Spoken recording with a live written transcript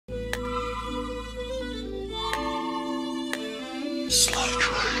Sledro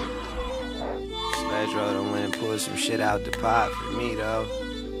done went and pulled some shit out the pot for me though.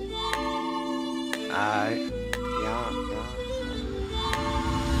 Alright.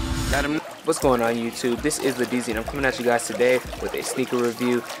 Got him. What's going on YouTube? This is LaDeezy and I'm coming at you guys today with a sneaker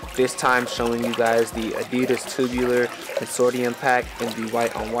review. This time showing you guys the Adidas Tubular Consortium pack in the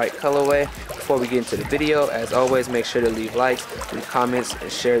white on white colorway. Before we get into the video, as always, make sure to leave likes, leave comments,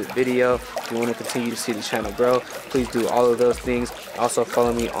 and share the video. If you want to continue to see the channel grow, please do all of those things. Also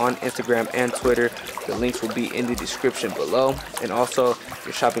follow me on Instagram and Twitter. The links will be in the description below. And also, if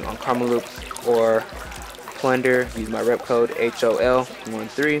you're shopping on Karmaloop or PLNDR, use my rep code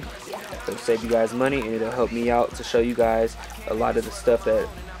HOL13. It'll save you guys money and it'll help me out to show you guys a lot of the stuff that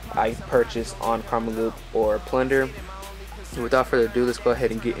I purchased on Karmaloop or PLNDR. And without further ado, let's go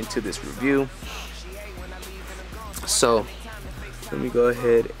ahead and get into this review. So let me go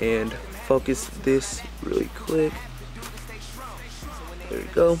ahead and focus this really quick. There we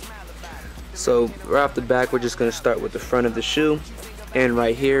go. So right off the back, we're just going to start with the front of the shoe. And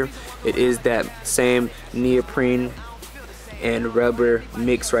right here, it is that same neoprene and rubber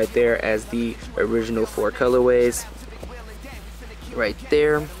mix right there as the original 4 colorways. Right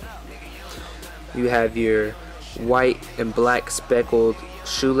there, you have your white and black speckled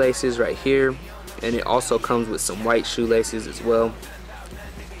shoelaces right here, and it also comes with some white shoelaces as well.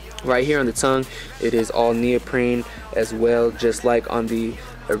 Right here on the tongue, it is all neoprene as well, just like on the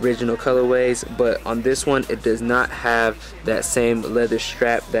original colorways, but on this one it does not have that same leather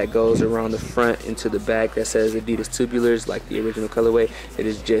strap that goes around the front into the back that says Adidas Tubulars like the original colorway. It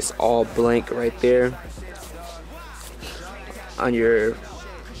is just all blank right there. On your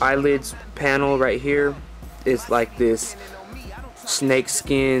eyelids panel right here, it's like this snake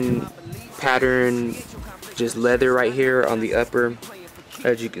skin pattern, just leather right here on the upper,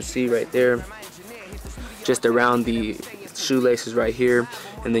 as you can see right there, just around the shoelaces right here.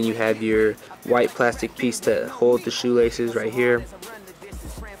 And then you have your white plastic piece to hold the shoelaces right here.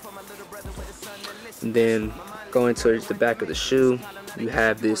 And then going towards the back of the shoe, you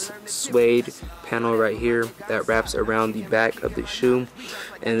have this suede panel right here that wraps around the back of the shoe.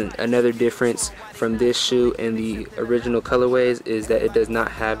 And another difference from this shoe and the original colorways is that it does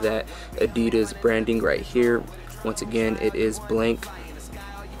not have that Adidas branding right here. Once again, it is blank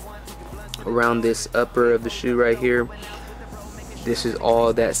around this upper of the shoe right here. This is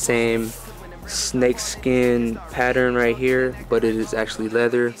all that same snakeskin pattern right here, but it is actually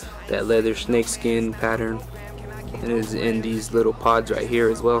leather, that leather snakeskin pattern, and it is in these little pods right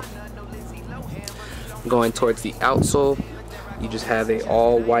here as well. Going towards the outsole, you just have a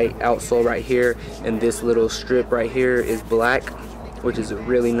all white outsole right here, and this little strip right here is black, which is a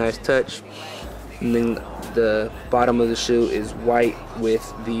really nice touch. And then the bottom of the shoe is white with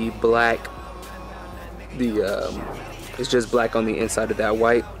the black, it's just black on the inside of that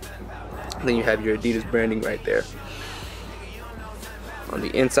white. And then you have your Adidas branding right there. On the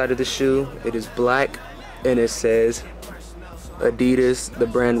inside of the shoe, it is black and it says Adidas, the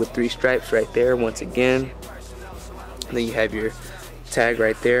brand with 3 stripes right there once again. And then you have your tag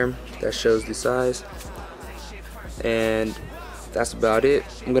right there that shows the size. And that's about it.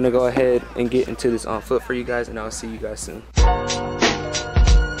 I'm gonna go ahead and get into this on foot for you guys, and I'll see you guys soon.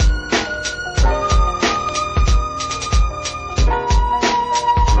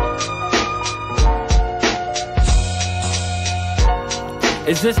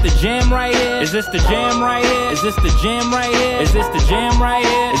 Is this the jam right here? Is this the jam right here? Is this the jam right here? Is this the jam right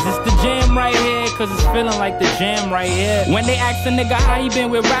here? Is this the jam right here? Cause it's feeling like the jam right here. When they ask a nigga how he been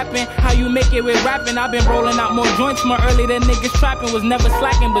with rapping, how you make it with rapping, I've been rolling out more joints more early than niggas trapping. Was never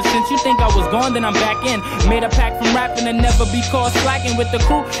slacking, but since you think I was gone, then I'm back in. Made a pact from rapping and never be caught slacking with the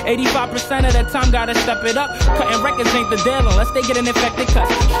crew. 85% of the time gotta step it up. Cutting records ain't the deal unless they get an infected cut.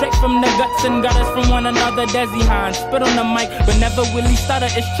 Straight from the guts and gutters from one another. Desi Hines spit on the mic, but never really stutter.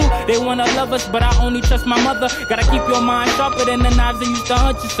 It's true, they wanna love us, but I only trust my mother. Gotta keep your mind sharper than the knives they used to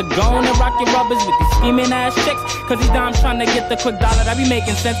hunt. Just to go on and rock your rubbers with these scheming ass chicks. Cause these dimes trying to get the quick dollar, that be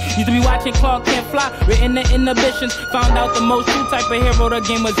making sense. Used to be watching Clark Can't Fly, written the inhibitions. Found out the most true type of hero the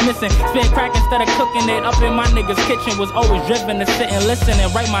game was missing. Spit crack instead of cooking it up in my nigga's kitchen. Was always driven to sit and listen and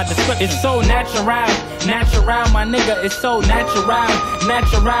write my description. It's so natural, natural, my nigga, it's so natural,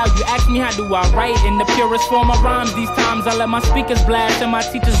 natural. You ask me how do I write in the purest form of rhymes. These times I let my speakers blast and my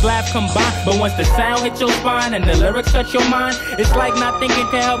teachers laugh combined. But once the sound hit your spine and the lyrics touch your mind, it's like not thinking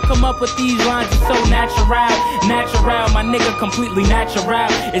can help come up with these lines. It's so natural, natural, my nigga, completely natural.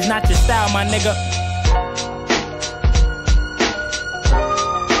 It's not your style, my nigga.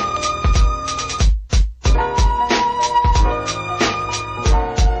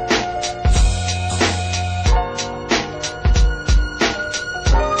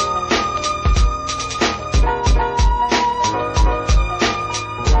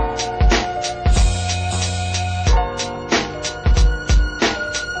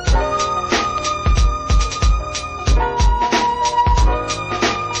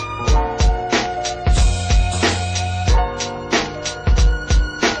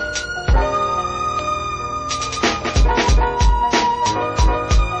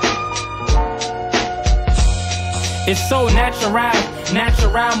 It's so natural,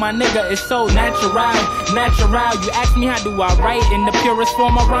 natural, my nigga, it's so natural, natural. You ask me how do I write in the purest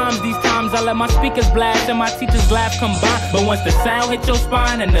form of rhymes. These times I let my speakers blast and my teachers laugh combined. But once the sound hit your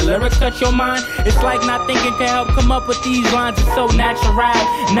spine and the lyrics touch your mind, it's like not thinking can help come up with these lines. It's so natural,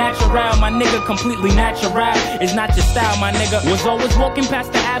 natural, my nigga, completely natural. It's not your style, my nigga. Was always walking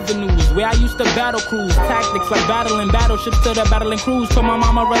past the avenues where I used to battle cruise. Tactics like battling battleships to the battling cruise. Told my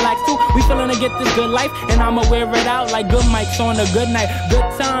mama relax too, we feeling to get this good life, and I'ma wear it out like good mics on a good night. Good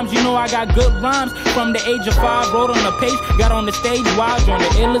times, you know I got good rhymes. From the age of 5, wrote on the page, got on the stage wild, joined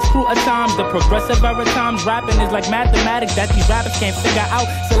the illest crew of times. The progressive era times, rapping is like mathematics that these rappers can't figure out.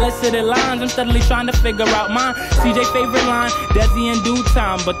 Solicited lines, I'm steadily trying to figure out mine. CJ favorite line, Desi in due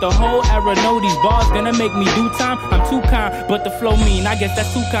time, but the whole era know these bars gonna make me do time. I'm too kind, but the flow mean, I guess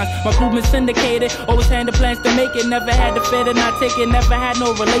that's two kinds. My crew been syndicated, always had the plans to make it. Never had to fit and not take it, never had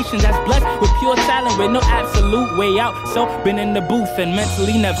no relations. That's blessed with pure talent with no absolute way out. So been in the booth and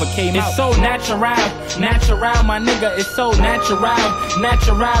mentally never came out. It's so natural, natural, my nigga, it's so natural,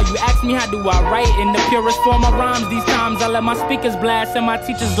 natural. You ask me how do I write in the purest form of rhymes. These times I let my speakers blast and my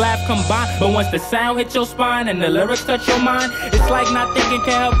teachers laugh combined. But once the sound hit your spine and the lyrics touch your mind, it's like not thinking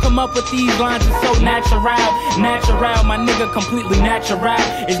can help come up with these lines. It's so natural, natural, my nigga, completely natural.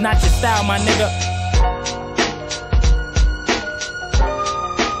 It's not your style, my nigga.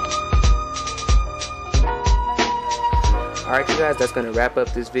 Alright you guys, that's going to wrap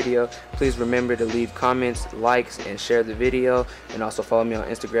up this video. Please remember to leave comments, likes, and share the video. And also follow me on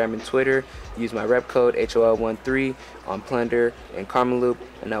Instagram and Twitter. Use my rep code HOL13 on Plunder and Karmaloop.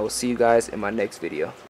 And I will see you guys in my next video.